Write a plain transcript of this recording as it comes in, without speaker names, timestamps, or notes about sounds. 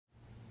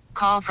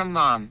call from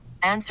mom.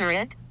 Answer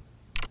it.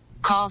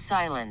 Call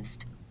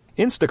silenced.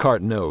 Instacart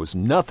knows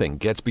nothing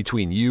gets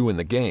between you and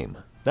the game.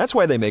 That's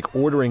why they make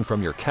ordering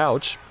from your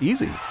couch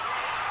easy.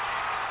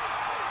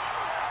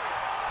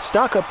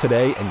 Stock up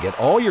today and get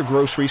all your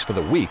groceries for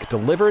the week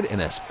delivered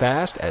in as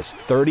fast as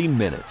 30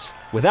 minutes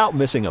without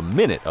missing a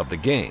minute of the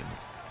game.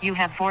 You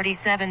have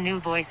 47 new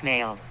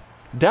voicemails.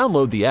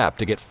 Download the app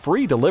to get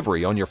free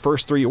delivery on your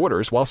first 3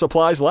 orders while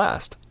supplies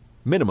last.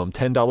 Minimum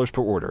 $10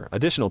 per order.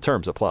 Additional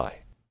terms apply.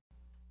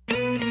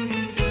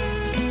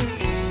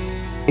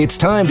 It's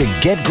time to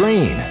get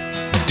green.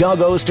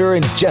 Doug Oster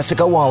and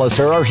Jessica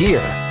Walliser are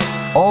here.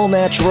 All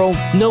natural,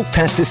 no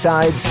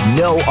pesticides,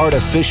 no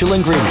artificial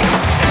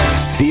ingredients.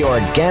 The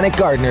Organic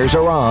Gardeners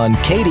are on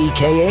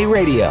KDKA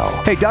Radio.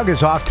 Hey, Doug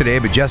is off today,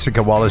 but Jessica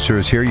Walliser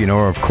is here. You know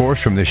her, of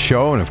course, from this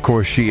show. And, of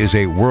course, she is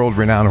a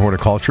world-renowned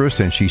horticulturist,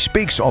 and she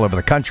speaks all over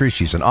the country.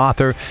 She's an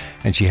author,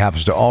 and she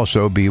happens to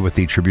also be with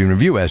the Tribune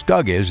Review, as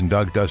Doug is. And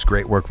Doug does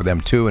great work for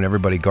them, too, and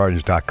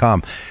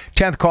everybodygardens.com.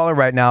 10th caller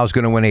right now is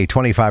going to win a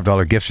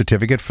 $25 gift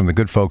certificate from the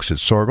good folks at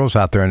Sorgles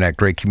out there in that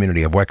great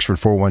community of Wexford,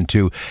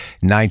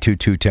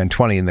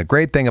 412-922-1020. And the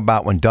great thing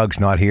about when Doug's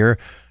not here,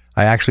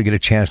 I actually get a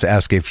chance to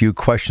ask a few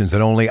questions that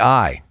only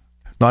I,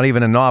 not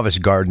even a novice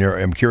gardener,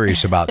 am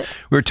curious about.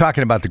 We were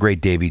talking about the great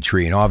Davy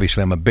tree, and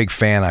obviously I'm a big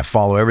fan. I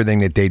follow everything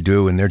that they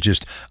do, and they're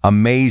just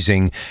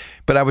amazing.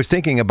 But I was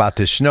thinking about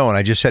this snow, and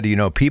I just said,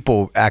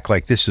 people act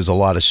like this is a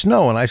lot of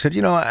snow. And I said,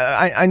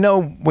 I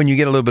know when you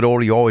get a little bit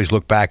older, you always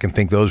look back and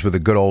think those were the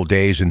good old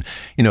days, and,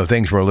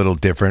 things were a little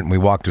different. And we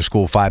walked to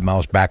school 5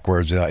 miles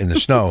backwards in the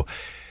snow.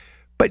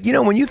 But,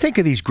 when you think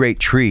of these great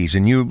trees,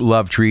 and you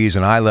love trees,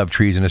 and I love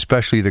trees, and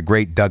especially the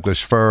great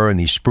Douglas fir and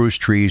these spruce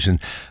trees and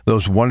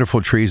those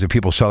wonderful trees that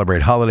people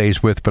celebrate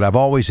holidays with, but I've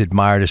always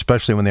admired,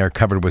 especially when they are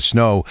covered with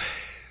snow.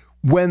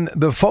 When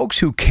the folks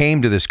who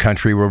came to this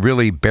country were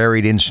really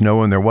buried in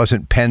snow and there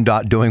wasn't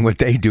PennDOT doing what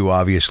they do,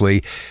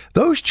 obviously,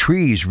 those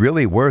trees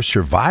really were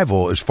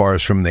survival as far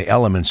as from the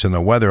elements and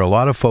the weather. A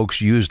lot of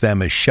folks used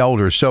them as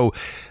shelter. So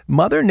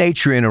Mother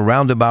Nature, in a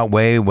roundabout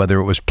way, whether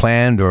it was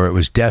planned or it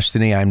was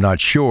destiny, I'm not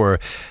sure,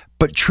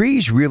 but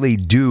trees really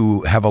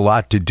do have a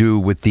lot to do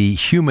with the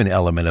human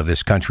element of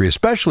this country,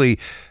 especially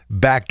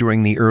back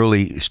during the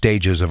early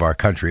stages of our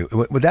country.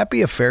 Would that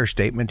be a fair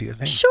statement, do you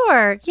think?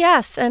 Sure,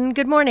 yes. And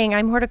good morning.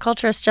 I'm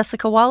horticulturist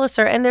Jessica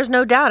Walliser, and there's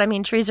no doubt,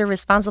 trees are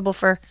responsible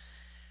for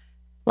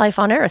life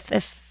on Earth.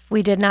 If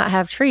we did not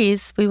have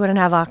trees, we wouldn't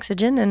have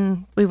oxygen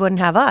and we wouldn't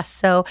have us.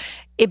 So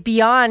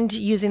beyond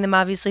using them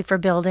obviously for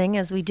building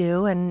as we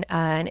do, and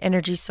an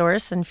energy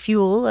source and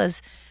fuel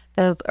as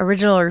the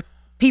original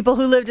people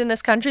who lived in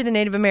this country, the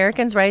Native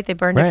Americans, right? They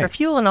burned it for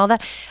fuel and all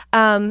that.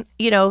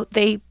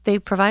 They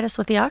provide us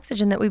with the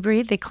oxygen that we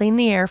breathe. They clean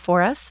the air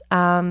for us.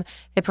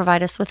 They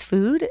provide us with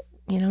food,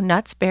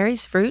 nuts,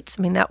 berries, fruits.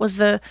 That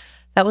was a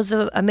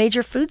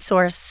major food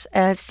source.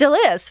 It still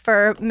is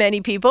for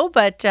many people,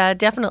 but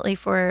definitely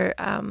for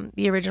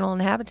the original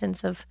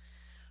inhabitants of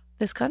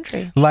this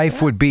country.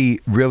 Life would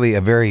be really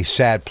a very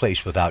sad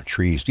place without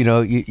trees.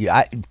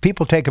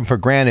 People take them for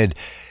granted.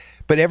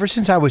 But ever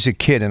since I was a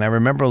kid, and I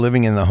remember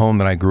living in the home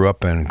that I grew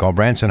up in, called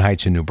Branson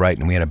Heights in New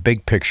Brighton, we had a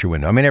big picture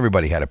window.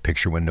 Everybody had a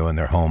picture window in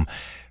their home.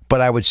 But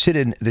I would sit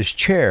in this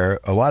chair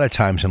a lot of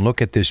times and look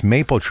at this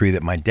maple tree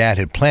that my dad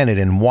had planted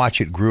and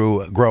watch it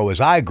grow as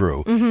I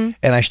grew. Mm-hmm.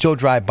 And I still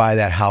drive by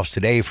that house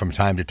today from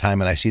time to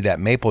time, and I see that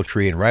maple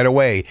tree, and right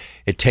away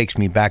it takes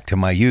me back to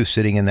my youth,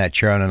 sitting in that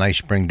chair on a nice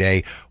spring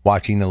day,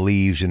 watching the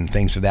leaves and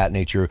things of that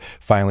nature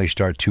finally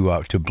start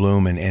to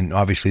bloom, and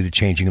obviously the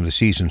changing of the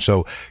season.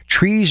 So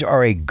trees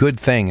are a good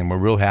thing, and we're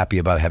real happy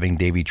about having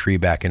Davy Tree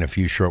back in a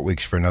few short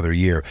weeks for another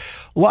year.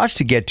 Lots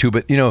to get to,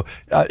 but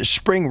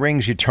spring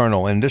rings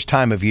eternal, and this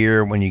time of year,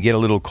 when you get a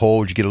little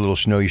cold, you get a little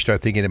snow, you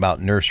start thinking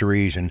about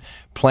nurseries and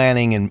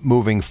planning and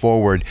moving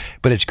forward.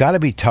 But it's got to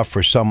be tough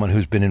for someone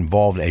who's been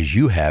involved, as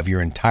you have,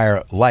 your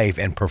entire life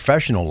and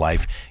professional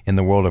life in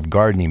the world of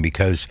gardening,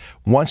 because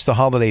once the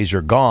holidays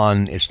are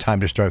gone, it's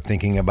time to start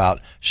thinking about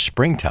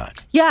springtime.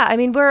 Yeah,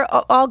 we're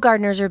all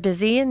gardeners are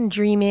busy and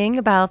dreaming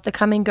about the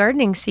coming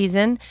gardening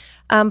season.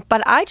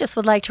 But I just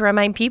would like to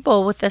remind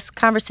people with this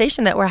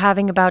conversation that we're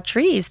having about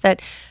trees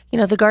that,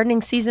 the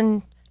gardening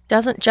season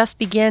doesn't just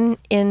begin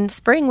in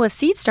spring with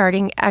seed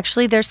starting.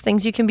 Actually, there's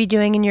things you can be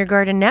doing in your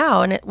garden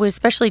now. And we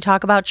especially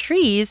talk about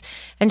trees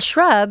and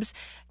shrubs.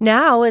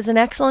 Now is an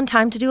excellent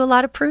time to do a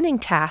lot of pruning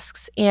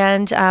tasks.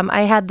 And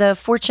I had the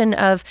fortune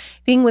of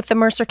being with the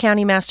Mercer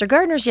County Master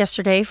Gardeners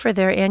yesterday for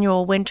their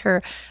annual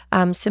winter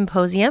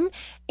symposium.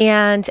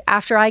 And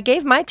after I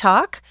gave my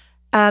talk,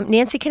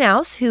 Nancy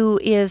Knaus, who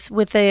is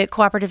with the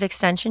Cooperative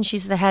Extension,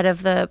 she's the head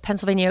of the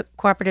Pennsylvania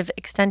Cooperative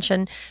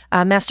Extension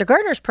Master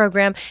Gardeners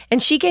Program,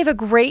 and she gave a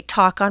great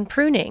talk on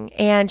pruning.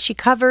 And she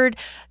covered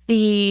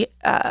the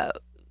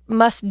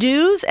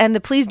must-dos and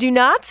the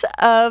please-do-nots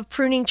of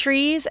pruning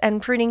trees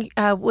and pruning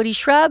woody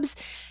shrubs.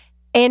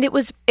 And it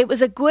was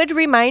a good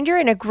reminder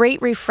and a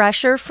great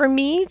refresher for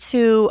me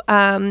to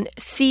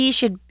see.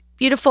 She had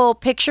beautiful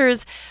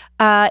pictures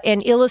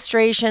and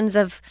illustrations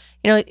of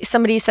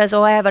somebody says,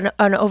 oh, I have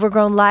an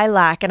overgrown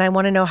lilac and I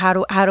want to know how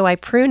do I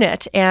prune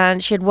it?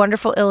 And she had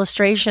wonderful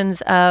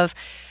illustrations of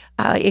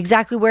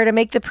exactly where to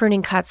make the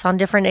pruning cuts on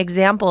different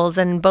examples,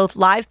 and both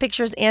live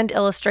pictures and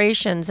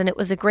illustrations. And it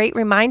was a great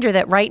reminder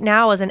that right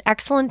now is an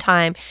excellent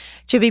time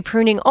to be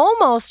pruning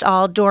almost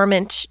all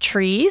dormant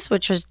trees,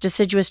 which is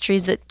deciduous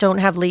trees that don't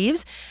have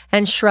leaves,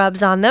 and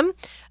shrubs on them,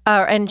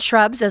 and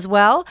shrubs as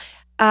well.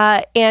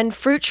 And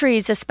fruit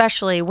trees,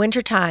 especially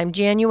wintertime,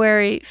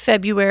 January,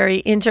 February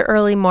into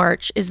early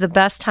March is the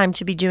best time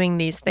to be doing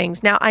these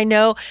things. Now, I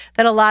know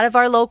that a lot of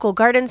our local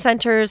garden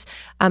centers,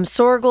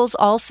 Sorgel's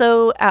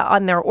also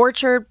on their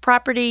orchard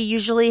property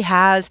usually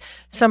has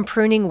some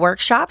pruning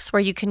workshops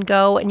where you can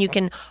go and you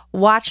can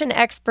watch an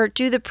expert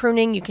do the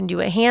pruning. You can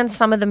do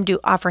some of them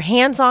offer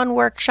hands-on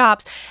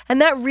workshops.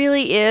 And that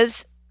really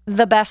is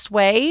the best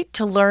way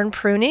to learn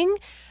pruning.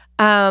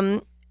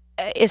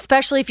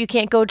 Especially if you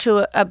can't go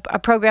to a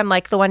program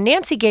like the one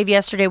Nancy gave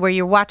yesterday where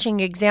you're watching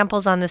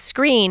examples on the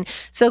screen.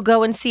 So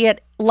go and see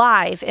it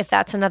live if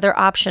that's another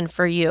option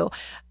for you.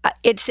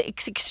 It's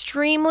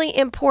extremely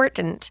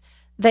important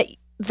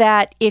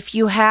that if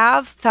you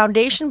have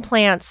foundation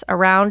plants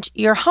around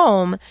your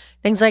home,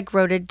 things like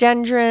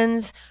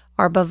rhododendrons,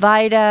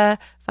 arborvitae,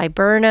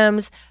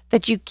 viburnums,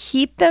 that you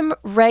keep them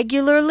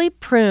regularly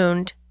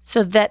pruned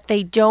so that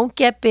they don't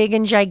get big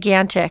and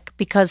gigantic.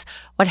 Because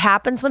what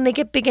happens when they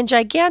get big and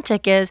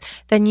gigantic is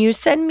then you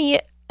send me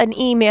an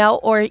email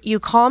or you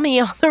call me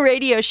on the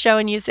radio show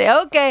and you say,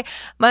 okay,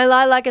 my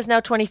lilac is now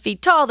 20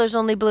 feet tall. There's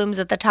only blooms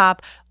at the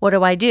top. What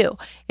do I do?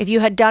 If you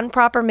had done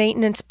proper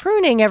maintenance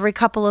pruning every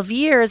couple of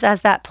years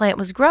as that plant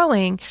was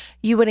growing,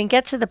 you wouldn't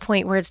get to the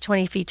point where it's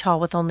 20 feet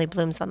tall with only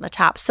blooms on the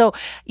top. So,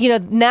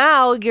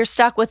 now you're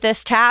stuck with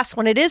this task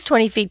when it is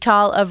 20 feet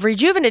tall of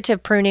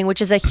rejuvenative pruning,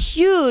 which is a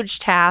huge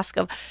task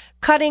of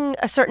cutting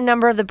a certain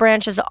number of the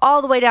branches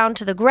all the way down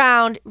to the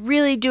ground,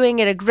 really doing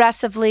it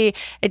aggressively.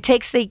 It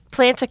takes the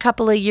plant a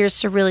couple of years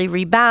to really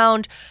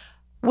rebound.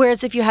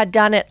 Whereas if you had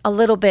done it a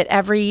little bit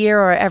every year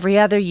or every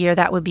other year,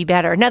 that would be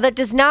better. Now, that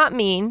does not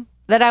mean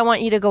that I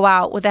want you to go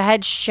out with a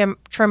hedge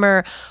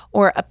trimmer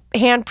or a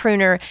hand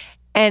pruner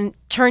and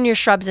turn your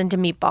shrubs into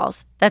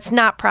meatballs. That's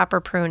not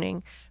proper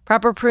pruning.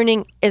 Proper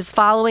pruning is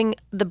following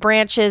the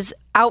branches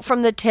out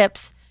from the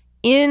tips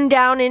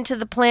down into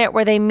the plant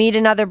where they meet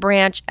another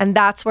branch, and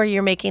that's where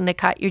you're making the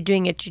cut. You're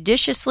doing it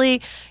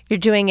judiciously. You're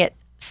doing it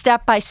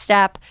step by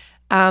step,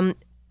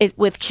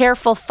 with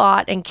careful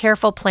thought and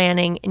careful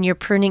planning, and you're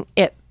pruning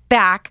it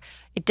back.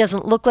 It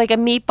doesn't look like a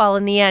meatball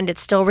in the end. It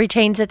still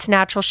retains its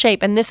natural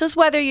shape. And this is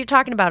whether you're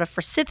talking about a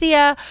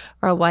forsythia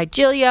or a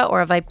weigelia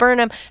or a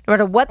viburnum, no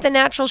matter what the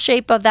natural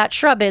shape of that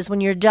shrub is,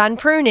 when you're done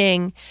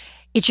pruning,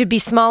 it should be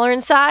smaller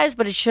in size,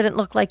 but it shouldn't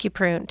look like you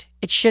pruned.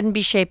 It shouldn't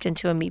be shaped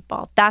into a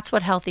meatball. That's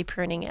what healthy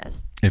pruning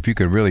is. If you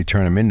could really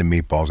turn them into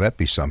meatballs, that'd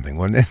be something,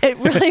 wouldn't it? It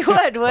really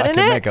would, wouldn't I it?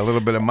 could make a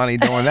little bit of money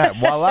doing that.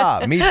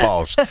 Voila,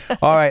 meatballs.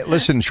 All right,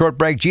 listen, short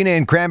break. Gina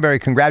in Cranberry,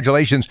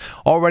 congratulations.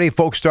 Already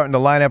folks starting to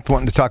line up,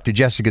 wanting to talk to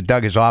Jessica.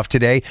 Doug is off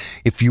today.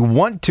 If you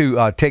want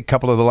to take a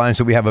couple of the lines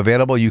that we have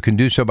available, you can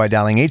do so by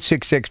dialing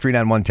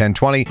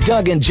 866-391-1020.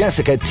 Doug and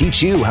Jessica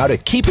teach you how to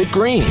keep it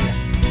green.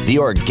 The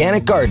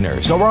Organic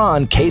Gardeners are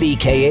on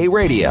KDKA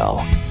Radio.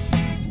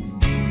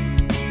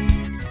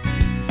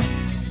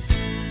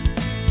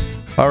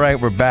 All right,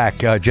 we're back.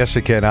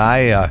 Jessica and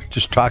I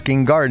just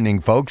talking gardening,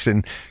 folks,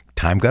 and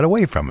time got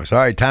away from us. All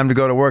right, time to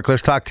go to work.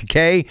 Let's talk to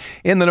Kay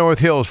in the North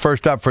Hills.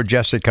 First up for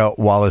Jessica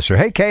Walliser.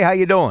 Hey, Kay, how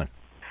you doing?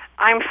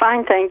 I'm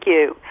fine, thank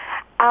you.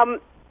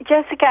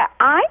 Jessica,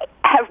 I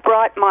have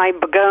brought my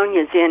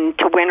begonias in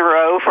to winter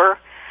over,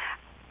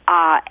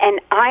 and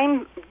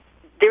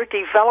they're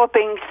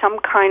developing some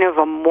kind of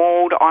a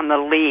mold on the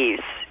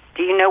leaves.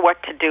 Do you know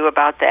what to do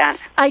about that?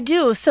 I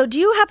do. So do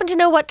you happen to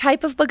know what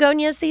type of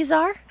begonias these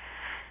are?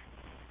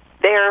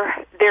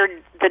 They're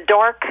the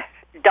dark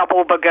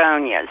double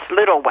begonias,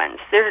 little ones.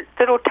 They're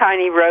little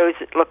tiny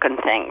rose-looking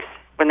things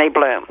when they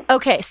bloom.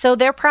 Okay, so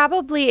they're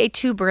probably a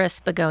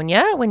tuberous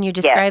begonia. When you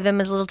describe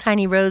them as little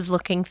tiny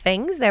rose-looking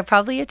things, they're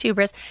probably a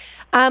tuberous.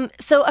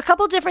 So a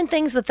couple different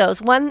things with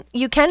those. One,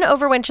 you can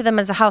overwinter them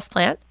as a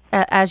houseplant,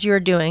 as you're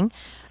doing.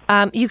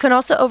 You can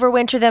also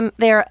overwinter them.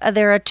 They're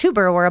a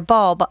tuber or a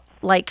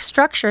bulb-like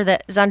structure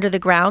that is under the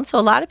ground. So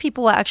a lot of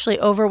people will actually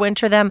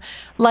overwinter them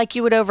like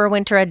you would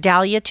overwinter a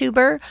dahlia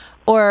tuber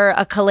or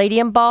a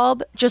caladium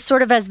bulb, just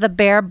sort of as the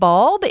bare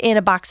bulb in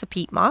a box of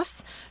peat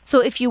moss. So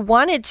if you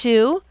wanted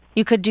to,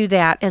 you could do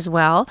that as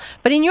well.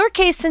 But in your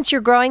case, since you're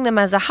growing them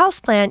as a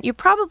houseplant, you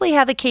probably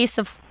have a case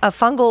of a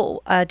fungal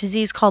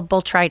disease called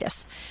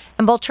botrytis.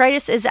 And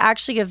botrytis is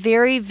actually a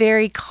very,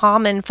 very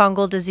common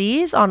fungal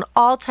disease on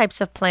all types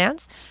of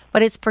plants,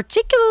 but it's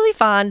particularly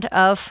fond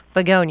of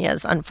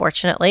begonias,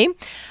 unfortunately.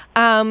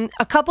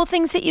 A couple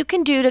things that you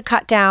can do to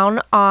cut down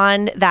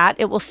on that.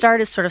 It will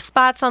start as sort of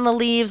spots on the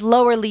leaves,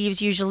 lower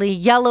leaves usually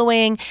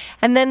yellowing,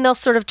 and then they'll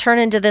sort of turn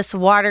into this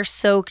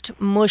water-soaked,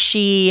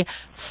 mushy,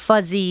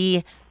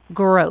 fuzzy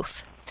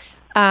growth.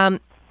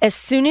 As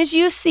soon as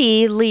you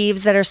see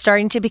leaves that are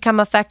starting to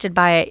become affected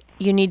by it,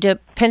 you need to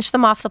pinch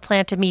them off the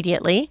plant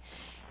immediately.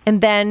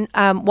 And then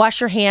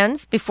wash your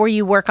hands before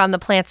you work on the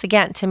plants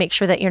again to make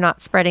sure that you're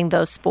not spreading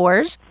those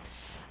spores.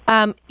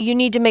 You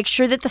need to make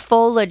sure that the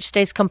foliage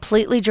stays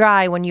completely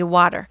dry when you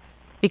water,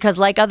 because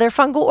like other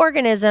fungal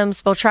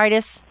organisms,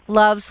 botrytis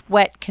loves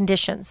wet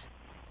conditions.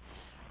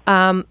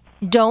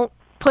 Don't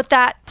put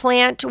that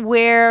plant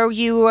where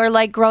you are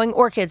like growing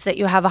orchids that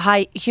you have a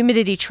high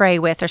humidity tray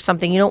with or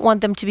something. You don't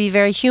want them to be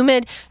very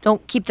humid.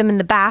 Don't keep them in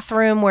the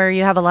bathroom where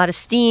you have a lot of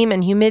steam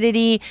and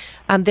humidity.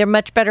 They're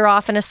much better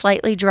off in a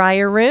slightly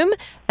drier room.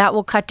 That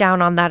will cut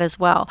down on that as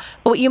well.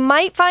 But what you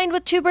might find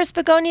with tuberous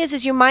begonias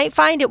is you might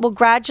find it will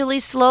gradually,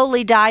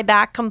 slowly die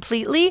back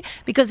completely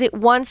because it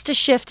wants to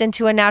shift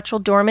into a natural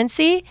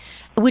dormancy,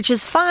 which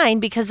is fine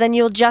because then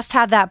you'll just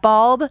have that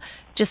bulb.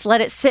 Just let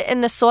it sit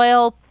in the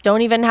soil.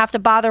 Don't even have to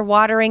bother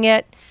watering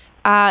it,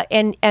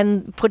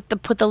 and put the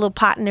little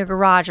pot in your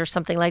garage or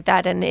something like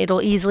that, and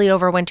it'll easily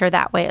overwinter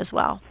that way as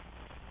well.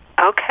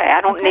 Okay,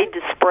 I don't need to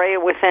spray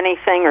it with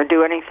anything or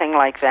do anything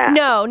like that.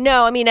 No.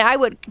 I mean, I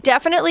would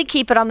definitely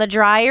keep it on the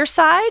drier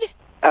side.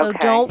 So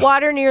don't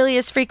water nearly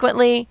as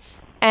frequently,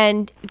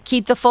 and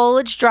keep the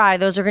foliage dry.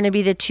 Those are going to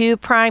be the two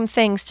prime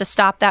things to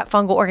stop that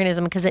fungal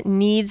organism because it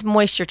needs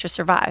moisture to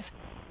survive.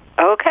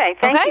 Okay,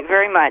 thank you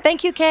very much.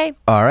 Thank you, Kay.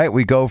 All right,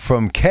 we go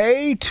from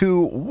Kay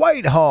to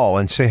Whitehall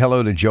and say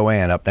hello to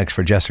Joanne up next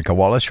for Jessica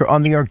Wallace. You're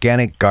on the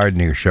Organic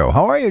Gardener Show.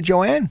 How are you,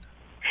 Joanne?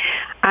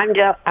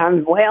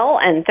 I'm well,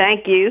 and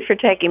thank you for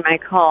taking my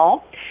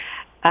call.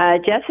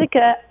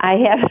 Jessica, I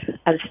have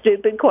a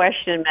stupid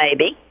question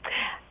maybe.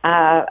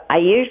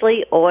 I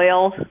usually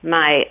oil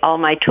all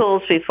my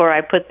tools before I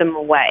put them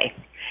away.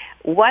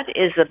 What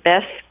is the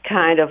best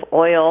kind of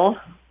oil,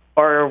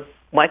 or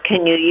what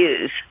can you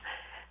use?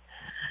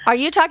 Are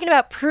you talking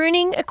about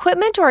pruning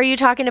equipment, or are you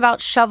talking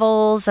about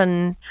shovels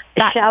and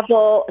that?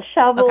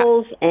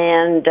 Shovels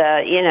and,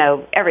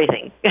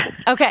 everything.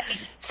 Okay.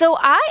 So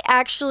I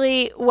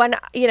actually,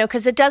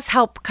 because it does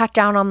help cut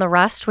down on the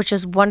rust, which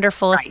is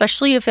wonderful,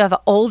 especially if you have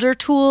older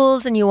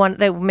tools and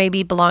they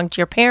maybe belong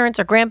to your parents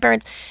or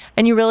grandparents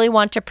and you really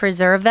want to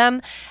preserve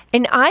them.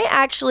 And I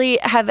actually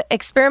have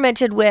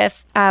experimented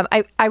with,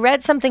 I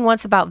read something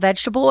once about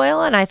vegetable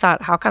oil and I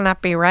thought, how can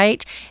that be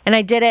right? And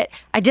I did it.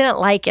 I didn't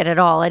like it at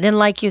all. I didn't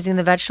like using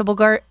the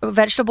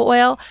vegetable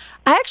oil.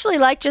 I actually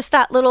like just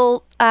that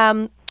little,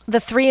 the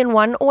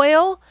 3-in-1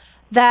 oil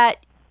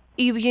that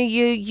you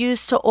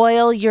use to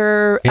oil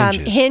your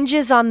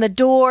hinges on the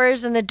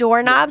doors and the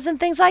doorknobs and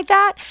things like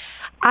that.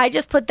 I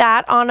just put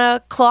that on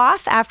a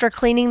cloth after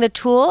cleaning the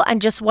tool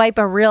and just wipe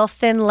a real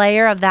thin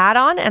layer of that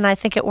on, and I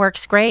think it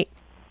works great.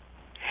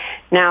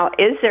 Now,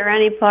 is there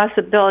any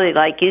possibility,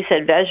 like you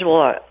said, vegetable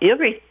oil,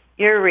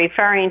 you're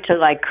referring to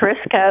like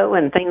Crisco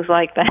and things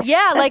like that?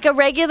 Yeah, like a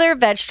regular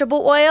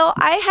vegetable oil.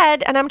 I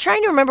had, and I'm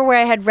trying to remember where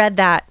I had read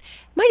that.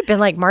 It might have been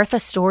like Martha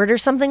Stewart or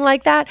something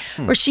like that,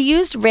 where she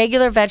used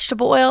regular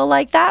vegetable oil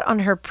like that on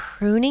her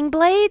pruning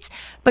blades.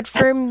 But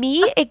for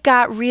me, it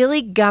got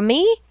really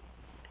gummy,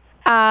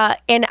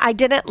 and I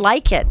didn't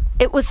like it.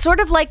 It was sort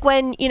of like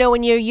when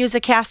you use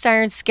a cast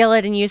iron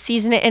skillet and you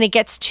season it and it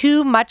gets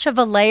too much of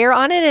a layer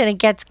on it and it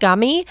gets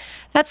gummy.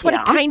 That's what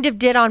it kind of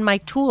did on my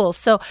tools.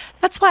 So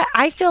that's why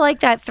I feel like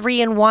that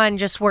 3-in-1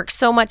 just works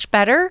so much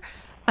better.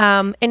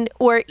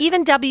 Or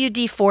even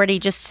WD-40,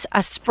 just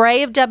a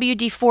spray of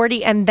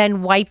WD-40 and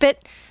then wipe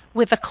it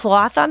with a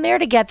cloth on there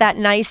to get that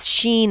nice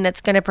sheen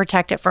that's going to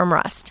protect it from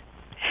rust.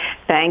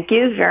 Thank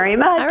you very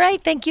much. All right.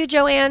 Thank you,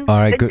 Joanne. All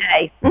right. Good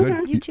day.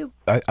 Good. You too.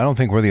 I don't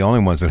think we're the only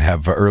ones that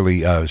have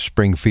early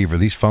spring fever.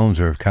 These phones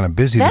are kind of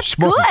busy That's this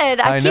morning. good.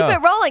 I keep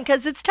it rolling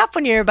because it's tough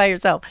when you're here by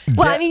yourself.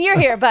 Well, I mean, you're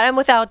here, but I'm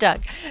without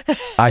Doug.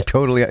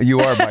 You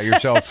are by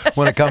yourself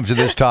when it comes to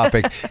this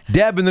topic.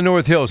 Deb in the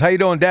North Hills. How you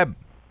doing, Deb?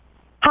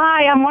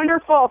 Hi, I'm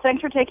wonderful. Thanks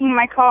for taking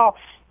my call.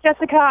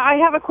 Jessica, I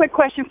have a quick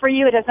question for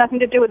you. It has nothing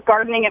to do with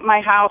gardening at my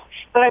house,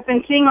 but I've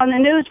been seeing on the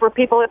news where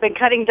people have been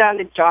cutting down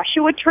the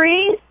Joshua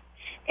trees,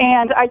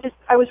 and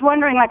I was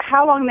wondering, like,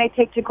 how long they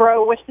take to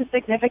grow, what's the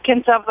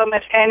significance of them,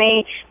 if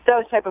any,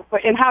 those type of,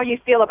 and how you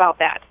feel about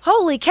that.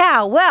 Holy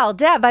cow. Well,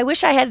 Deb, I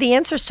wish I had the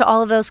answers to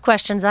all of those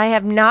questions. I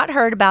have not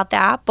heard about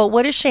that, but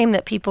what a shame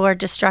that people are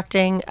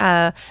destroying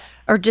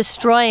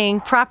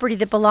property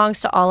that belongs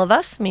to all of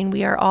us. I mean,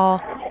 we are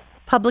all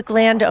public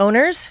land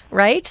owners,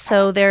 right?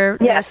 So they're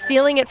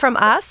stealing it from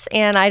us,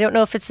 and I don't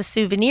know if it's a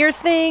souvenir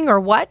thing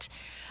or what.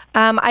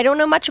 I don't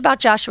know much about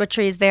Joshua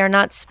trees. They are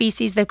not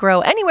species that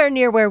grow anywhere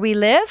near where we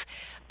live.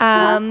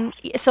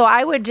 So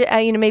I would,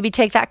 maybe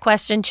take that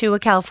question to a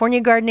California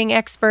gardening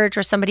expert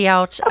or somebody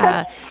out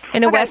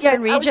in a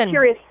western region. I was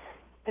curious.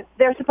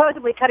 They're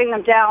supposedly cutting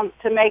them down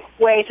to make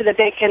way so that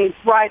they can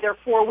ride their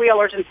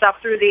four-wheelers and stuff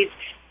through these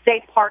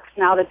state parks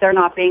now that they're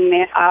not being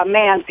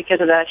manned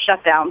because of the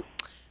shutdown.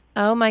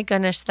 Oh my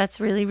goodness,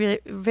 that's really, really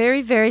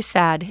very, very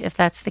sad if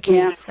that's the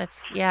case.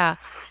 Yeah.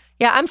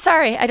 Yeah, I'm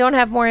sorry. I don't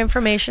have more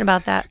information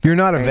about that. You're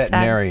not a Very sad.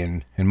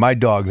 veterinarian, and my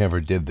dog never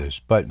did this,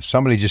 but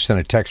somebody just sent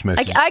a text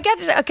message. I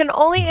can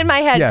only in my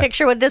head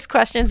picture what this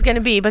question is going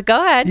to be, but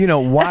go ahead. You know,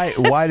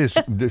 why does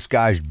this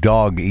guy's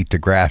dog eat the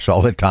grass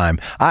all the time?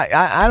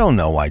 I don't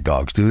know why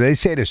dogs do. They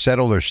say to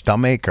settle their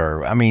stomach,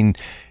 or, I mean,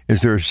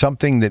 is there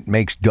something that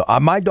makes...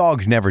 my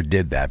dogs never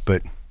did that,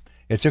 but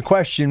it's a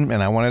question,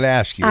 and I wanted to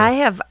ask you. I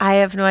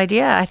have no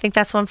idea. I think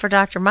that's one for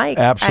Dr. Mike.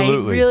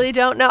 Absolutely. I really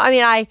don't know. I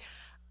mean,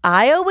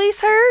 I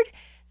always heard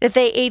that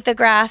they ate the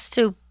grass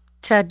to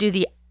do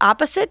the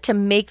opposite, to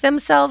make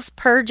themselves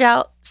purge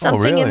out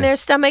something in their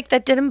stomach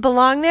that didn't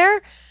belong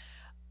there.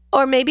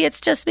 Or maybe it's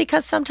just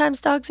because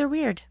sometimes dogs are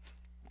weird.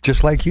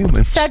 Just like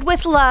humans. Said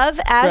with love,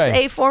 as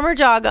a former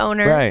dog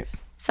owner. Right.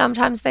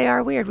 Sometimes they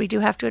are weird. We do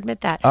have to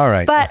admit that. All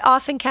right. But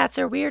often cats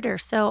are weirder.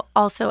 So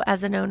also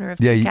as an owner of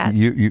two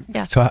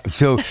cats.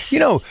 So, you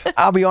know,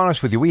 I'll be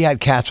honest with you. We had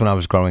cats when I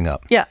was growing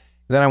up. Yeah.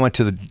 Then I went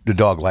to the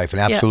dog life and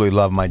absolutely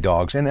love my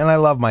dogs. And I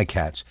love my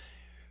cats.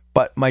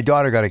 But my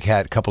daughter got a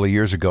cat a couple of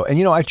years ago. And,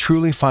 you know, I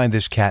truly find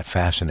this cat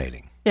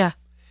fascinating. Yeah.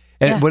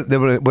 And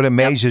what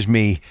amazes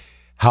me,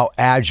 how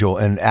agile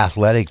and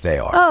athletic they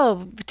are.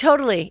 Oh,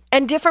 totally.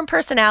 And different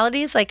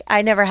personalities. Like,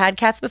 I never had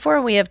cats before,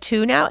 and we have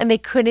two now. And they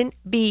couldn't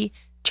be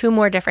two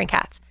more different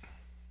cats.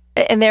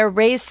 And they're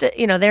raised,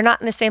 you know, they're not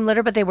in the same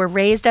litter, but they were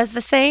raised as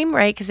the same,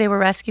 right? Because they were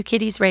rescue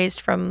kitties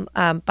raised from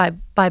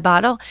by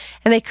bottle,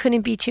 and they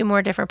couldn't be two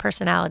more different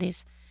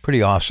personalities.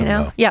 Pretty awesome, you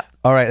know? though. Yep.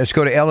 All right, let's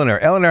go to Eleanor.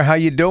 Eleanor, how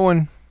you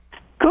doing?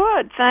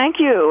 Good, thank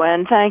you,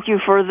 and thank you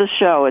for the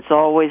show. It's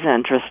always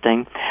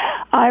interesting.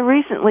 I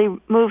recently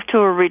moved to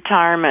a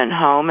retirement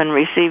home and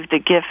received a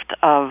gift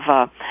of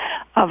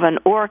an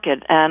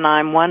orchid, and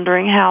I'm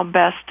wondering how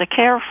best to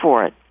care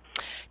for it.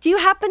 Do you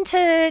happen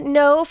to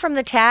know from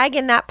the tag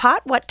in that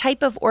pot what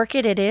type of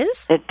orchid it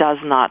is? It does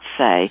not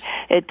say.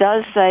 It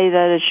does say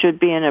that it should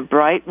be in a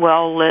bright,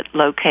 well-lit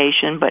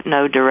location, but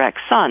no direct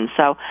sun.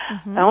 So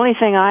the only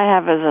thing I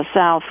have is a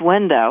south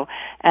window,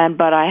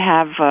 but I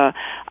have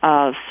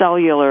a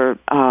cellular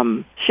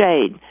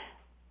shade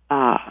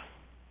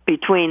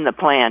between the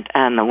plant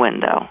and the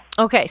window.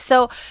 Okay,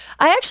 so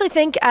I actually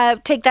think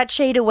take that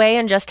shade away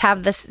and just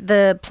have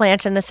the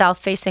plant in the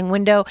south-facing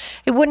window.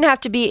 It wouldn't have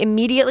to be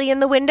immediately in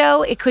the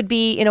window. It could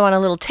be, you know, on a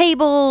little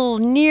table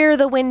near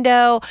the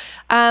window.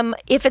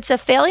 If it's a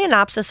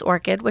Phalaenopsis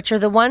orchid, which are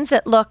the ones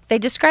that they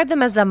describe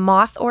them as a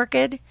moth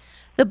orchid.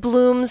 The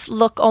blooms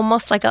look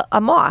almost like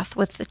a moth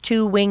with the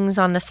two wings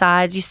on the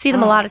sides. You see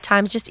them a lot of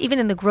times, just even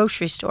in the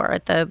grocery store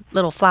at the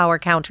little flower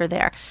counter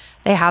there.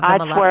 They have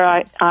them a lot of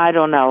times. I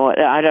don't know.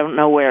 I don't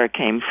know where it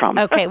came from.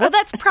 Okay, well,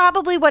 that's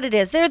probably what it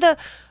is. They're the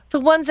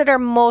ones that are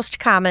most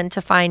common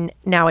to find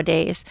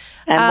nowadays.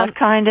 And what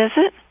kind is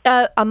it?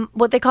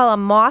 What they call a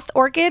moth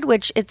orchid,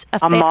 which it's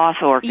a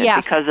moth orchid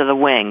because of the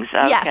wings.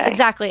 Okay. Yes,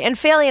 exactly. And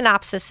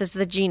Phalaenopsis is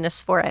the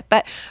genus for it.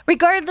 But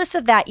regardless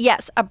of that,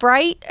 yes, a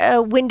bright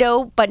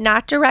window, but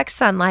not direct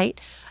sunlight.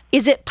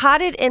 Is it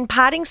potted in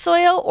potting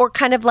soil or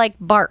kind of like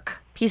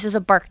bark, pieces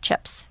of bark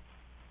chips?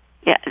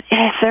 Yeah,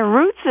 there are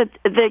roots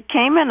that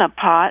came in a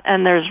pot,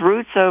 and there's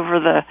roots over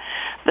the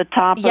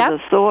top of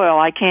the soil.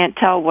 I can't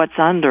tell what's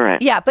under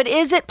it. Yeah, but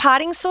is it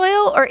potting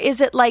soil, or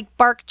is it like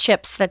bark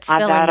chips that's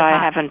filling the pot? I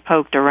haven't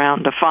poked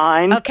around to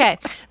find. Okay,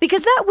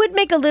 because that would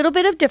make a little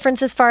bit of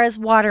difference as far as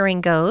watering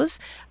goes.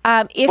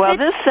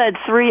 This said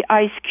 3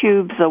 ice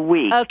cubes a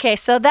week. Okay,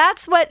 so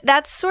that's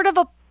sort of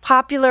a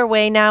popular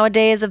way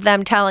nowadays of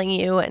them telling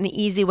you an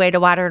easy way to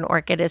water an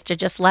orchid is to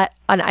just let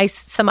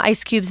some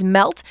ice cubes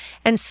melt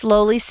and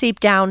slowly seep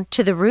down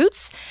to the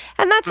roots.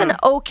 And that's an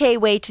okay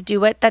way to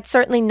do it. That's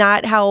certainly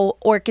not how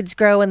orchids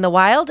grow in the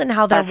wild and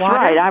how they're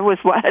watered.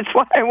 That's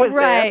why I was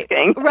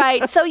asking.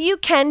 Right. So you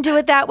can do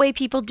it that way.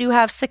 People do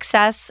have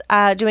success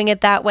doing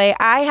it that way.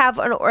 I have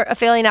a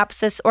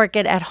Phalaenopsis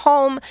orchid at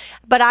home,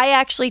 but I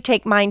actually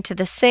take mine to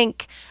the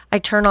sink. I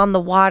turn on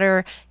the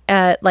water,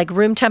 like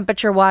room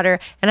temperature water,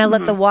 and I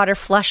let the water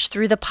flush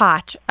through the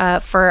pot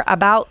for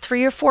about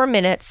 3 or 4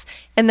 minutes,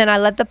 and then I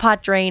let the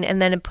pot drain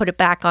and then put it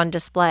back on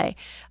display.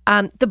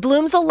 The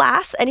blooms will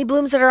last. Any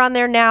blooms that are on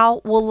there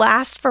now will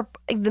last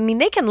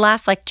they can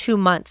last like 2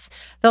 months.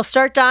 They'll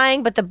start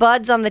dying, but the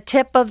buds on the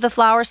tip of the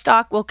flower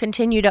stalk will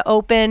continue to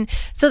open.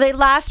 So they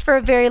last for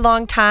a very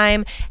long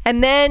time.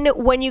 And then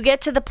when you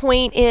get to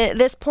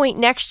this point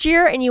next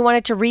year and you want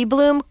it to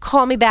rebloom,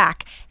 call me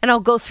back and I'll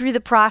go through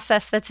the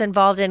process that's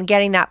involved in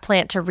getting that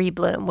plant to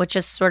rebloom, which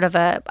is sort of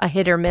a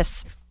hit or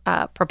miss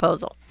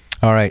proposal.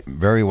 All right.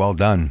 Very well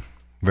done.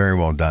 Very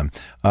well done.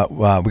 We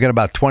got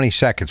about 20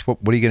 seconds. What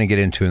are you going to get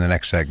into in the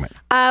next segment?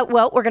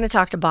 Well, we're going to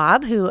talk to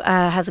Bob, who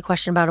has a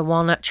question about a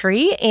walnut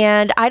tree.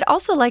 And I'd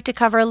also like to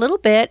cover a little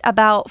bit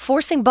about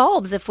forcing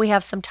bulbs if we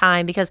have some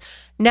time, because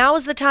now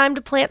is the time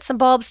to plant some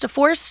bulbs to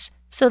force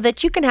so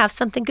that you can have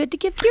something good to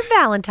give to your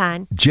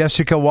Valentine.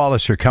 Jessica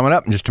Wallacer coming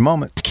up in just a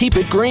moment. Keep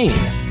it green.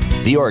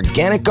 The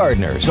Organic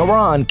Gardeners are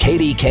on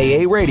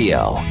KDKA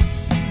Radio.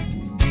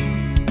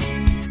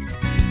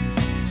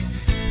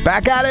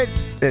 Back at it.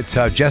 It's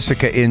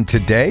Jessica in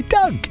today.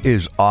 Doug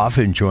is off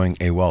enjoying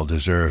a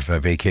well-deserved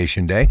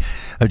vacation day.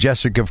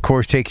 Jessica, of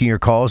course, taking your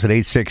calls at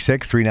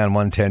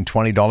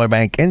 866-391-1020. Dollar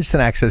Bank,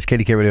 instant access,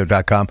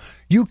 kdkradio.com.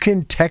 You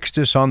can text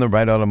us on the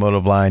Right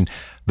Automotive line.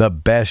 The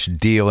best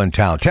deal in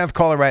town. 10th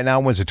caller right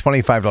now wins a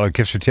 $25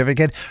 gift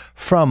certificate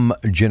from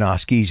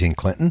Janoski's in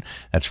Clinton.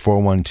 That's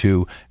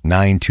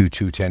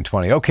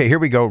 412-922-1020. Okay, here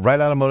we go. Right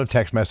Automotive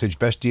text message.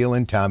 Best deal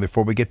in town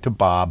before we get to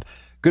Bob.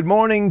 Good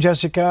morning,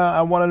 Jessica.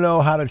 I want to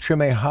know how to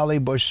trim a holly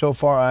bush. So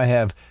far, I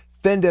have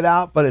thinned it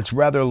out, but it's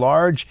rather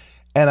large,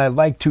 and I'd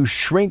like to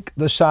shrink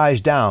the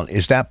size down.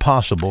 Is that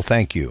possible?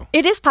 Thank you.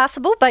 It is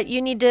possible, but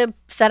you need to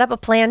set up a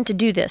plan to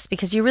do this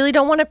because you really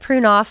don't want to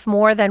prune off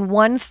more than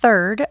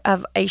 1/3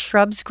 of a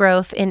shrub's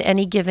growth in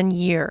any given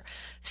year.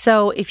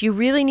 So if you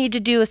really need to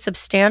do a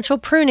substantial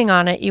pruning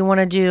on it, you want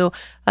to do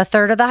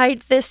 1/3 of the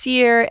height this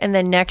year, and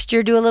then next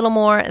year do a little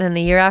more, and then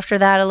the year after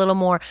that a little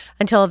more,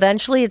 until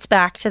eventually it's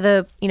back to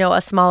the,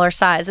 a smaller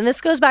size. And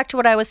this goes back to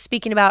what I was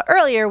speaking about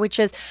earlier, which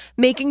is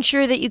making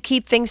sure that you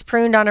keep things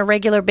pruned on a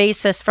regular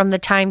basis from the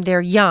time they're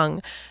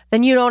young.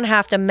 Then you don't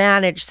have to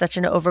manage such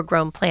an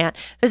overgrown plant.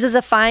 This is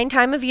a fine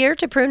time of year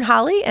to prune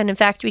holly, and in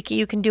fact,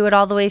 you can do it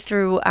all the way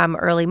through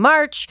early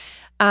March.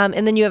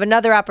 And then you have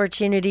another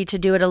opportunity to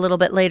do it a little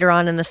bit later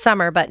on in the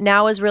summer. But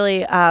now is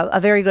really a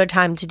very good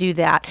time to do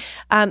that.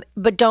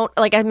 But don't,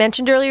 like I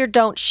mentioned earlier,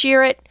 don't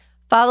shear it.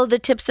 Follow the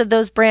tips of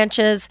those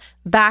branches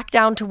back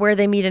down to where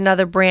they meet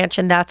another branch,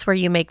 and that's where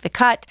you make the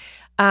cut.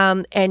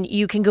 And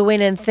you can go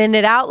in and thin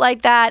it out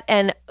like that,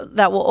 and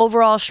that will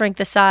overall shrink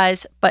the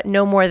size, but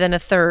no more than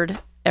 1/3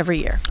 every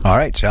year. All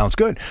right, sounds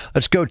good.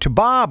 Let's go to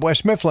Bob,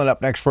 West Mifflin,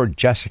 up next for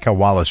Jessica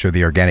Wallace of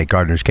the Organic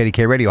Gardeners,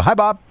 KDK Radio. Hi,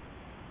 Bob.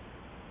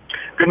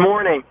 Good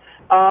morning,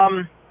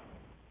 and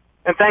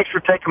thanks for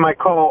taking my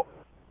call.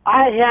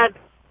 I had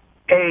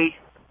a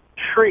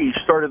tree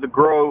started to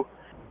grow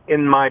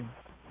in my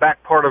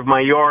back part of my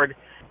yard,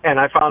 and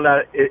I found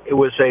out it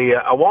was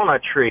a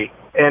walnut tree,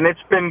 and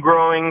it's been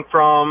growing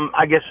from,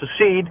 I guess, a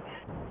seed,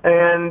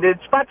 and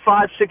it's about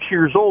 5-6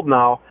 years old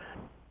now,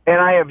 and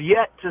I have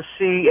yet to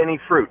see any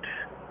fruit.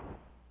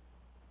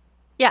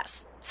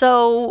 Yes.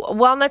 So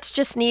walnuts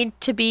just need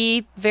to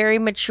be very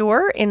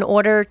mature in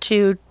order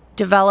to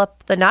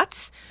develop the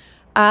nuts.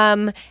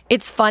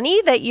 It's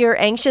funny that you're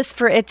anxious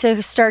for it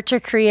to start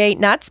to create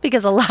nuts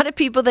because a lot of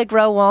people that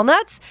grow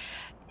walnuts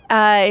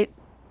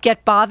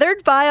get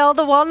bothered by all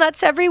the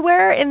walnuts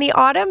everywhere in the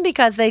autumn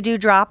because they do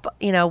drop,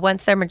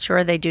 once they're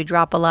mature, they do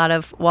drop a lot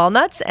of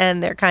walnuts,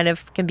 and they're can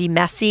be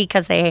messy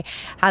because they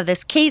have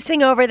this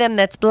casing over them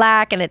that's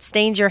black and it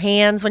stains your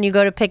hands when you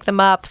go to pick them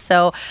up.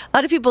 So a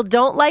lot of people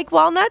don't like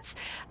walnuts.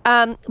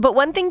 But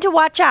one thing to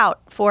watch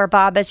out for,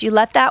 Bob, as you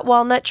let that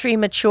walnut tree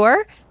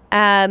mature,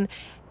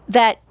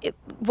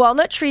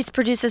 walnut trees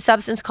produce a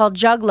substance called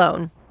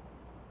juglone,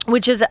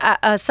 which is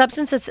a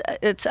substance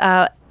it's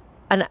an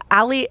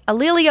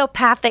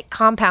allelopathic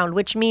compound,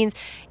 which means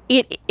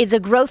it is a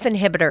growth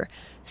inhibitor.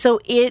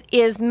 So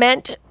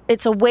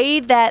it's a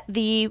way that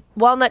the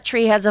walnut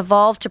tree has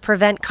evolved to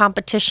prevent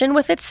competition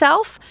with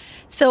itself.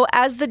 So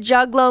as the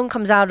juglone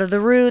comes out of the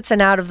roots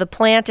and out of the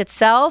plant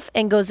itself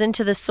and goes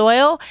into the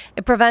soil,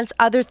 it prevents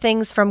other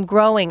things from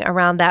growing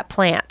around that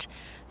plant.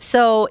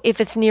 So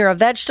if it's near a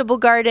vegetable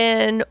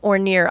garden or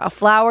near a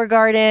flower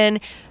garden,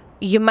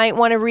 you might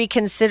want to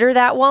reconsider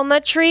that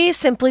walnut tree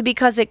simply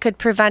because it could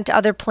prevent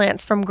other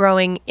plants from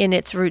growing in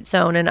its root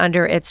zone and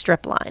under its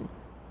drip line.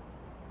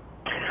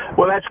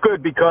 Well, that's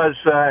good because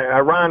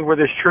around where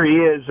this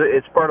tree is,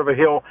 it's part of a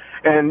hill,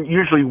 and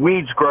usually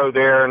weeds grow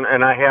there,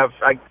 and I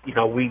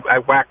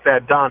whacked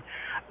that down.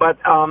 But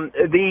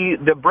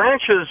the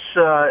branches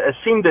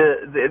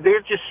they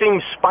just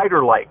seem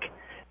spider-like.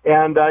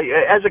 And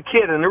as a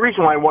kid, and the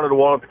reason why I wanted a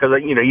walnut because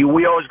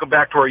we always go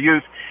back to our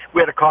youth.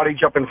 We had a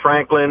cottage up in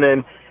Franklin,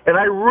 and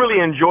I really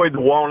enjoyed the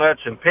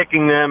walnuts and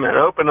picking them and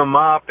opening them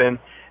up and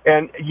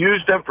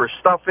used them for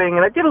stuffing.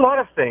 And I did a lot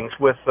of things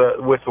with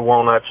the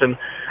walnuts, and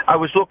I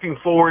was looking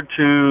forward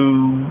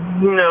to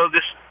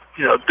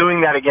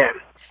doing that again.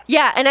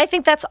 Yeah, and I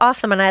think that's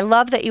awesome, and I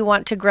love that you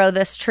want to grow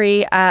this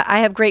tree. I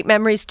have great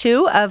memories,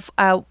 too, of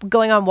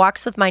going on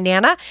walks with my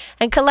Nana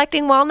and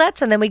collecting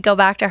walnuts, and then we'd go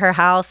back to her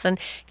house and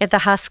get the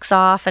husks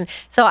off. And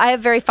so I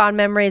have very fond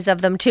memories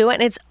of them, too,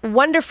 and it's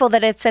wonderful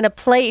that it's in a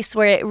place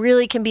where it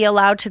really can be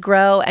allowed to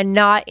grow and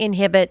not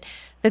inhibit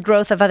the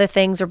growth of other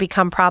things or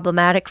become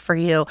problematic for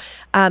you.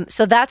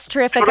 So that's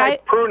terrific. But I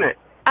prune it.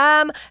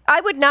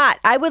 I would not.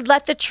 I would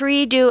let the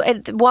tree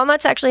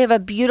walnuts actually have a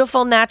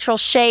beautiful natural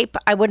shape.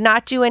 I would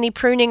not do any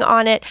pruning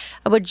on it.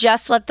 I would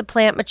just let the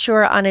plant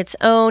mature on its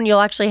own. You'll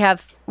actually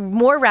have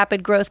more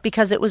rapid growth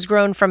because it was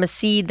grown from a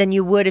seed than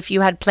you would if you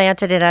had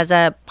planted it as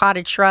a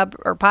potted shrub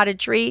or potted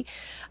tree.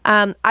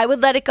 I would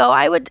let it go.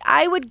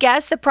 I would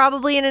guess that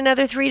probably in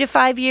another 3 to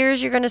 5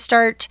 years, you're going to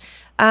start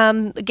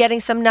getting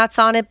some nuts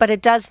on it, but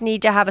it does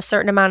need to have a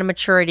certain amount of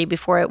maturity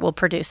before it will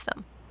produce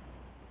them.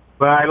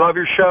 Well, I love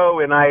your show,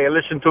 and I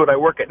listen to it. I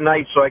work at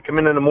night, so I come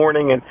in the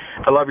morning, and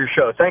I love your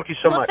show. Thank you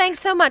so much. Well,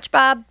 thanks so much,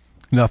 Bob.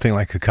 Nothing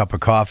like a cup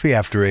of coffee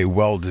after a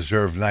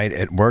well-deserved night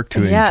at work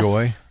to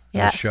enjoy.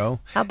 Yes. the show.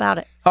 How about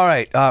it? All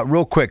right,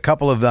 real quick,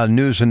 couple of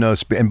news and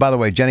notes. And by the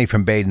way, Jenny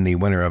from Baden, the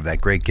winner of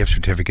that great gift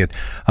certificate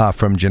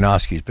from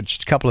Janoski's. But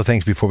just a couple of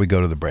things before we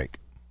go to the break.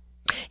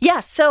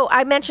 Yes. So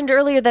I mentioned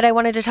earlier that I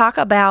wanted to talk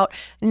about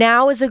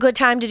now is a good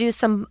time to do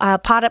some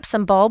pot up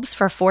some bulbs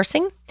for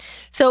forcing.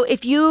 So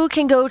if you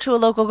can go to a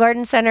local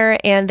garden center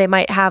and they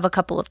might have a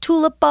couple of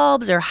tulip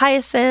bulbs or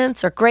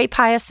hyacinths or grape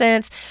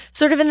hyacinths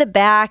sort of in the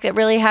back that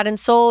really hadn't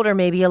sold, or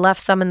maybe you left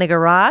some in the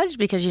garage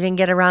because you didn't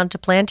get around to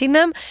planting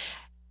them,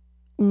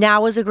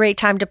 now is a great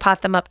time to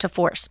pot them up to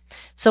force.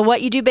 So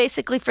what you do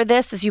basically for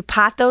this is you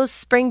pot those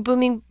spring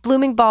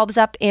blooming bulbs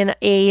up in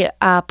a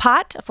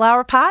pot, a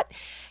flower pot.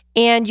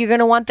 And you're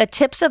going to want the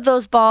tips of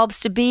those bulbs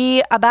to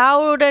be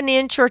about an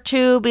inch or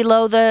two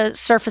below the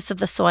surface of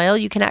the soil.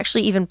 You can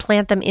actually even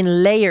plant them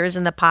in layers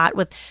in the pot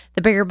with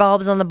the bigger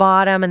bulbs on the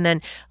bottom and then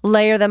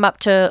layer them up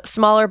to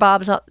smaller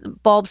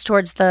bulbs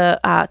towards the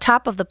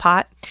top of the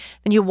pot.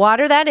 Then you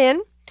water that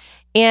in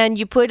and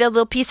you put a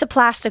little piece of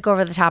plastic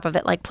over the top of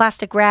it, like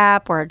plastic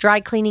wrap or a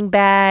dry cleaning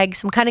bag,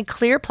 some kind of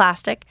clear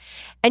plastic.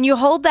 And you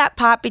hold that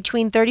pot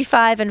between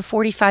 35 and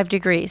 45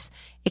 degrees.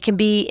 It can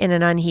be in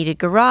an unheated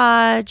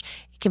garage.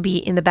 It can be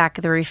in the back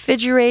of the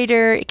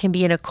refrigerator. It can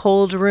be in a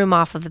cold room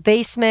off of the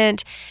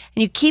basement.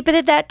 And you keep it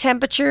at that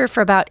temperature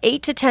for about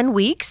 8 to 10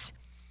 weeks.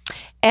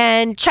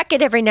 And check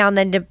it every now and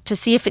then to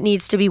see if it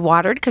needs to be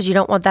watered, because you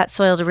don't want that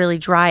soil to really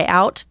dry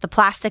out. The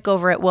plastic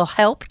over it will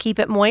help keep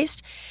it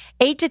moist.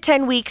 8 to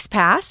 10 weeks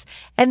pass,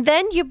 and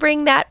then you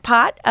bring that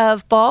pot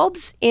of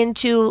bulbs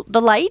into the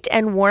light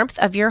and warmth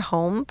of your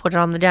home. Put it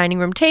on the dining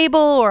room table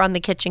or on the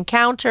kitchen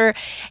counter,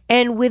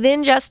 and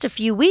within just a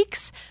few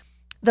weeks,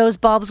 those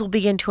bulbs will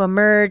begin to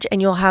emerge and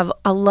you'll have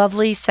a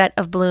lovely set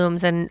of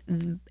blooms.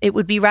 And it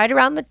would be right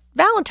around the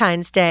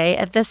Valentine's Day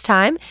at this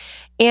time.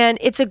 And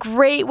it's a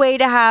great way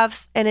to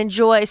have and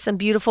enjoy some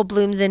beautiful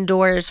blooms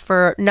indoors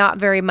for not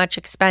very much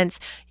expense.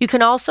 You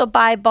can also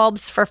buy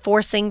bulbs for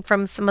forcing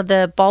from some of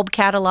the bulb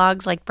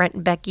catalogs like Brent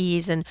and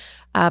Becky's and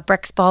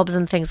Breck's bulbs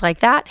and things like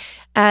that.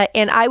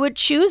 And I would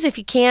choose, if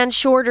you can,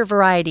 shorter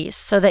varieties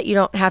so that you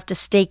don't have to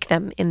stake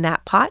them in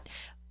that pot.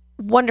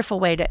 Wonderful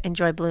way to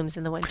enjoy blooms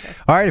in the winter.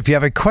 All right, if you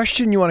have a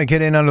question you want to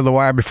get in under the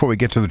wire before we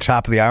get to the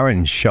top of the hour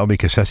and Shelby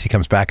Cassesi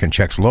comes back and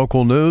checks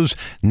local news,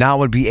 now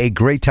would be a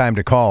great time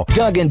to call.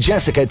 Doug and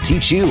Jessica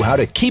teach you how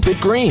to keep it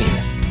green.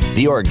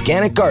 The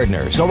Organic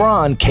Gardeners are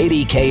on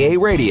KDKA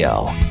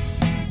Radio.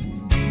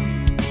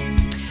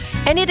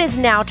 And it is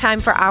now time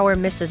for our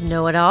Mrs.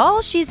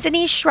 Know-It-All. She's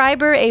Denise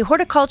Schreiber, a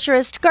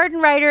horticulturist, garden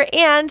writer,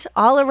 and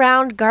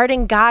all-around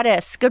garden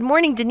goddess. Good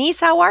morning, Denise.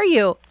 How are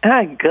you?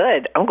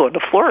 Good. I'm going to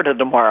Florida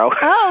tomorrow.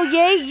 Oh,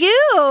 yay,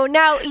 you.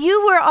 Now,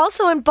 you were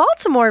also in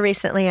Baltimore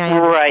recently, I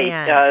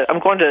understand. Right. I'm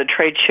going to a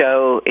trade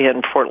show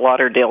in Fort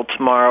Lauderdale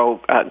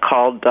tomorrow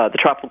called the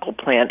Tropical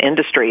Plant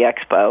Industry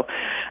Expo.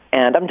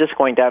 And I'm just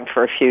going down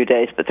for a few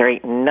days, but there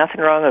ain't nothing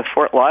wrong with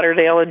Fort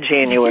Lauderdale in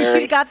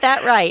January. You got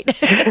that right.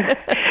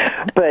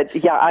 But,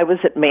 yeah, I was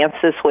at Mance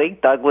this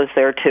week. Doug was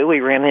there, too. We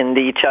ran into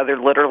each other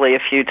literally a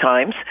few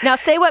times. Now,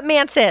 say what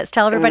Mance is.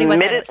 Tell everybody what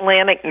that is.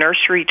 Mid-Atlantic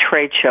Nursery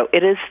Trade Show.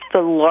 It is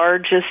the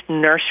largest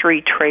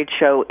nursery trade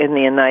show in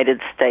the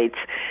United States.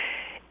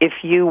 If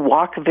you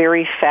walk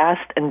very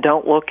fast and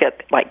don't look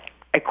at,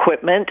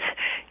 equipment,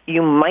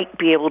 you might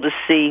be able to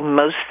see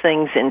most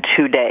things in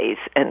 2 days,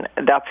 and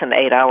that's an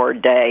 8-hour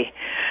day.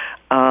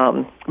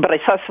 But I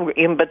saw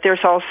but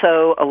there's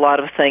also a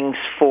lot of things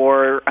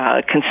for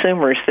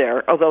consumers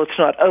there, although it's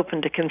not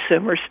open to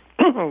consumers.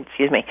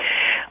 Excuse me.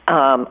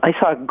 I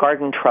saw a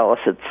garden trellis.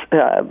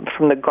 It's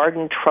from the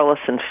Garden Trellis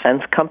and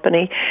Fence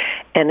Company,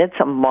 and it's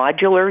a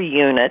modular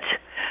unit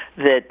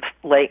that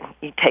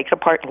you take it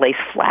apart and lays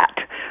flat.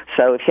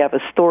 So if you have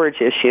a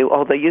storage issue,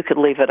 although you could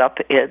leave it up,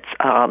 it's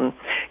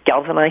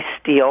galvanized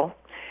steel.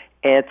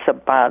 It's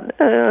about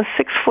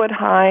 6 foot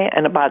high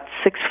and about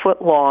 6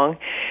 foot long.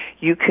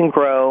 You can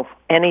grow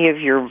any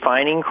of your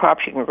vining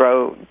crops. You can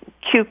grow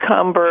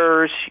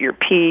cucumbers, your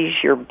peas,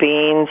 your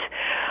beans.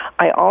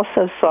 I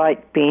also saw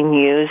it being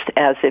used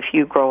as if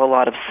you grow a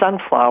lot of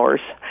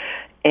sunflowers,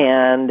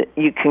 and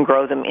you can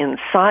grow them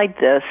inside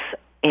this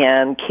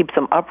and keep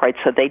them upright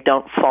so they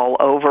don't fall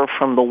over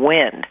from the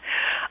wind.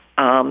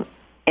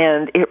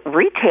 And it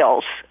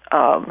retails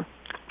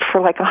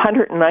for like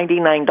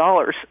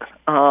 $199.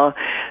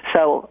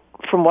 So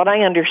from what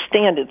I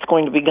understand, it's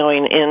going to be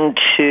going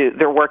into,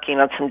 they're working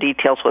on some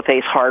details with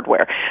Ace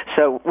Hardware.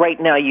 So right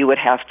now you would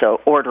have to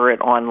order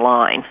it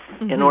online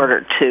in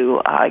order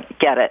to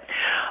get it.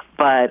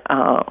 But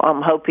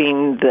I'm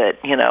hoping that,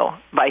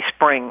 by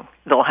spring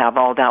they'll have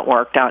all that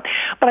worked out.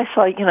 But I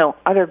saw,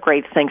 other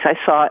great things. I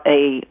saw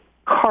a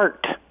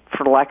cart,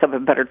 for lack of a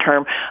better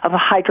term, of a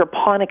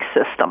hydroponic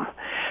system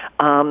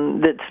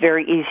that's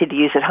very easy to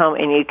use at home,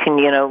 and you can,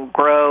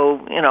 grow,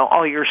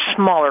 all your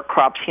smaller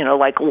crops,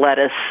 like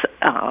lettuce,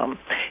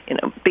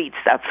 beets,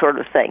 that sort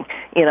of thing,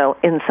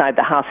 inside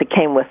the house. It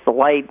came with the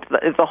light.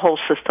 The whole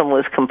system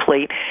was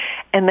complete.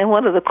 And then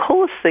one of the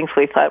coolest things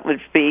we thought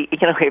would be,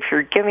 if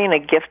you're giving a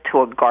gift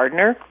to a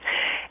gardener,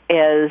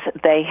 is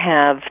they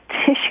have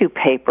tissue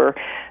paper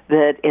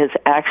that is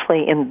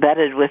actually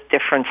embedded with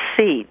different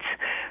seeds.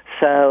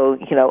 So,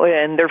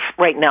 and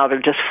right now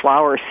they're just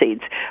flower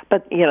seeds,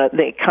 but,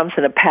 it comes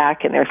in a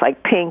pack and there's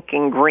like pink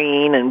and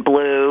green and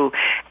blue,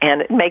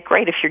 and it'd make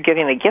great if you're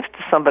giving a gift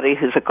to somebody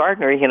who's a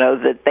gardener,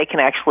 that they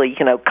can actually,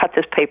 cut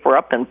this paper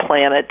up and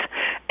plant it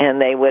and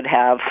they would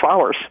have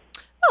flowers.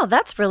 Oh,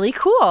 that's really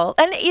cool.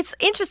 And it's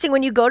interesting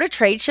when you go to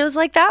trade shows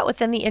like that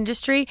within the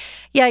industry.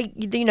 Yeah,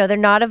 they're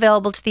not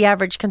available to the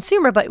average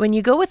consumer, but when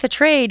you go with a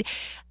trade,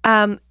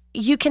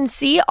 you can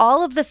see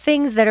all of the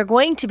things that are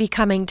going to be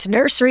coming to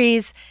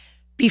nurseries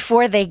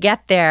before they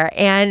get there.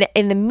 And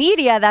in the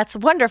media, that's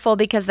wonderful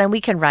because then we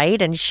can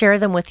write and share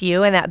them with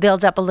you, and that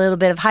builds up a little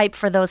bit of hype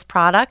for those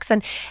products.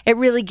 And it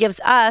really gives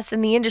us in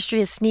the industry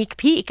a sneak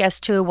peek as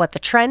to what the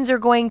trends are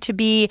going to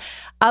be,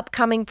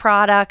 upcoming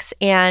products.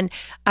 And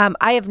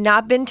I have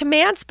not been to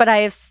Mance, but I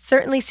have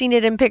certainly seen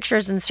it in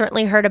pictures and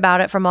certainly heard about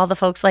it from all the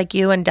folks like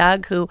you and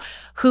Doug who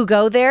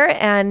go there.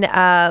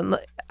 And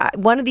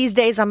one of these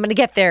days I'm going to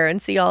get there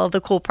and see all of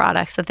the cool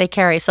products that they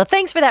carry. So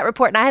thanks for that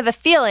report. And I have a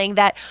feeling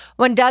that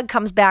when Doug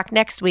comes back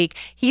next week,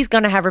 he's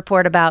going to have a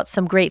report about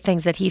some great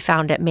things that he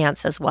found at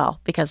Mance as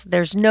well, because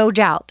there's no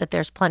doubt that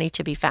there's plenty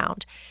to be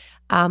found.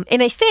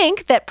 And I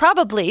think that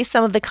probably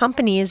some of the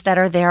companies that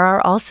are there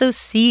are also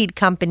seed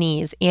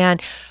companies.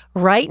 And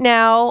right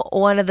now,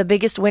 one of the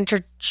biggest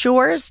winter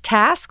chores,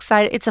 tasks,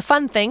 it's a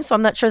fun thing, so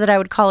I'm not sure that I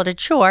would call it a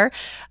chore,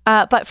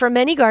 but for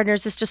many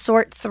gardeners is to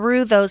sort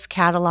through those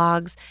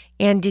catalogs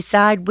and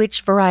decide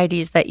which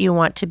varieties that you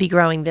want to be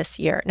growing this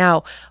year.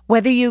 Now,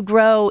 whether you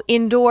grow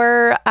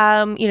indoor,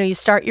 you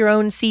start your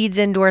own seeds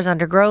indoors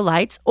under grow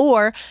lights,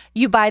 or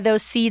you buy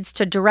those seeds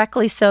to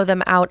directly sow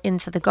them out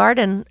into the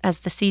garden as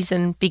the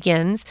season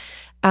begins,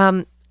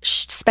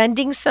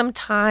 spending some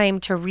time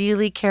to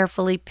really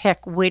carefully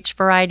pick which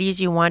varieties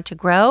you want to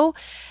grow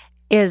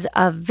is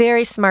a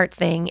very smart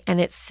thing, and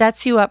it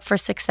sets you up for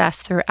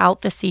success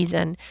throughout the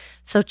season.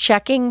 So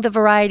checking the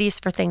varieties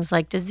for things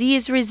like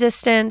disease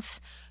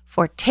resistance,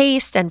 for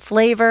taste and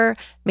flavor,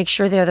 make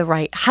sure they're the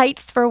right height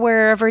for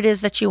wherever it is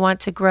that you want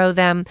to grow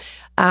them.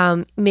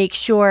 Make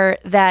sure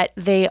that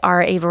they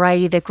are a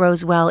variety that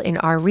grows well in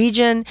our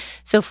region.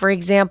 So for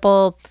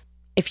example,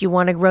 if you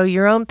want to grow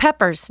your own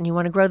peppers and you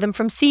want to grow them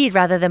from seed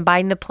rather than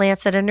buying the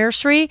plants at a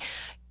nursery,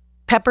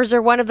 peppers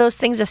are one of those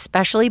things,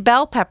 especially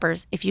bell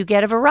peppers. If you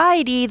get a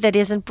variety that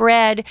isn't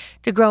bred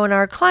to grow in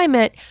our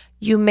climate,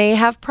 you may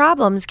have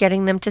problems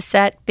getting them to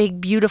set big,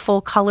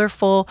 beautiful,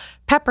 colorful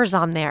peppers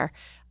on there.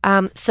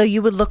 So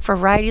you would look for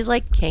varieties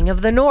like King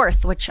of the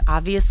North, which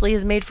obviously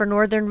is made for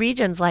northern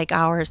regions like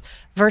ours,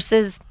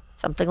 versus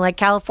something like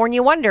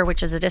California Wonder,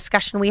 which is a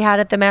discussion we had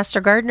at the Master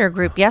Gardener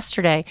group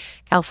yesterday.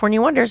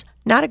 California Wonder's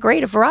not a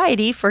great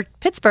variety for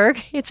Pittsburgh.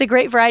 It's a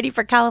great variety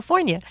for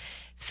California.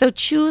 So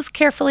choose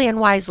carefully and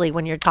wisely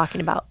when you're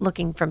talking about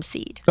looking from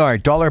seed. All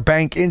right, Dollar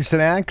Bank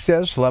Instant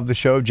Access. Love the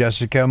show,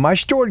 Jessica. My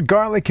stored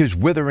garlic is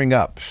withering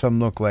up. Some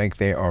look like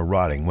they are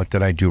rotting. What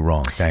did I do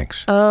wrong?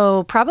 Thanks.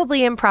 Oh,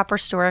 probably improper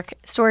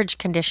storage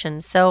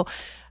conditions. So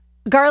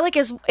garlic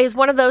is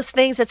one of those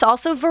things. It's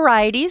also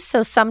varieties.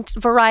 So some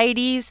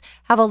varieties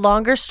have a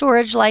longer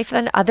storage life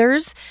than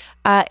others.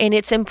 And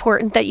it's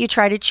important that you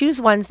try to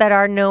choose ones that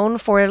are known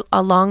for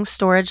a long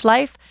storage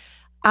life.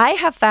 I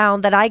have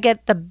found that I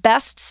get the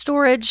best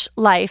storage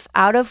life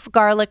out of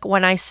garlic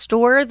when I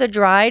store the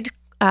dried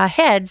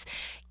heads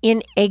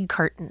in egg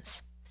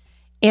cartons.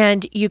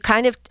 And you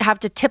kind of have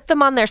to tip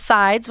them on their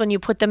sides when you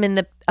put them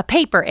in a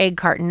paper egg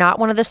carton, not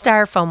one of the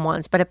styrofoam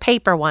ones, but a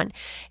paper one.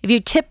 If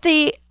you tip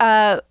the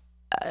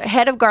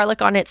head of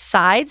garlic on its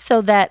side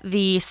so that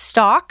the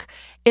stalk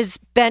is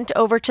bent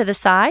over to the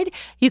side,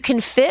 you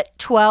can fit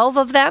 12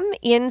 of them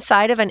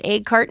inside of an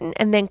egg carton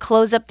and then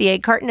close up the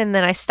egg carton, and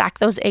then I stack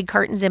those egg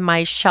cartons in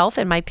my shelf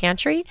in my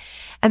pantry.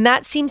 And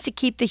that seems to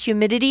keep the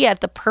humidity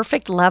at the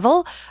perfect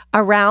level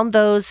around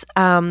those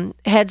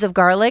heads of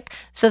garlic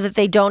so that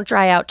they don't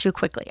dry out too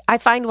quickly. I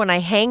find when I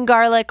hang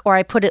garlic or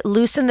I put it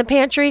loose in the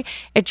pantry,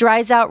 it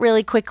dries out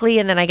really quickly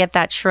and then I get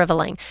that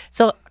shriveling.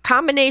 So a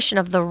combination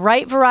of the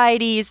right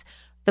varieties,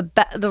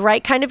 the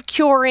right kind of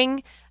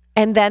curing,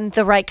 and then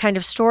the right kind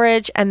of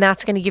storage, and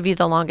that's going to give you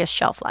the longest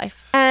shelf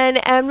life. And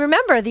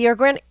remember, the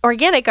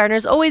organic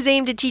gardeners always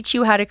aim to teach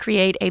you how to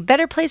create a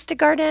better place to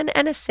garden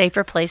and a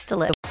safer place to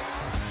live.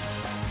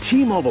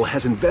 T-Mobile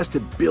has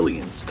invested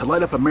billions to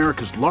light up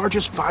America's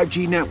largest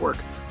 5G network,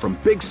 from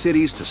big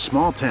cities to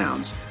small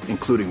towns,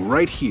 including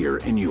right here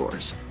in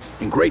yours.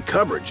 And great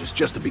coverage is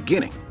just the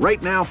beginning.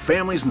 Right now,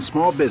 families and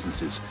small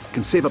businesses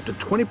can save up to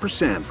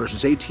 20%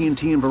 versus AT&T and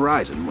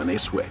Verizon when they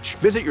switch.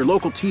 Visit your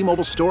local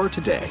T-Mobile store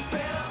today.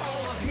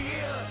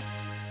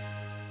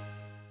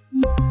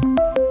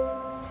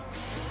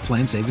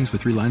 Plan savings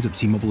with 3 lines of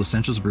T-Mobile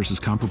Essentials versus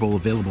comparable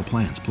available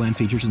plans. Plan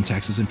features and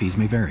taxes and fees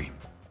may vary.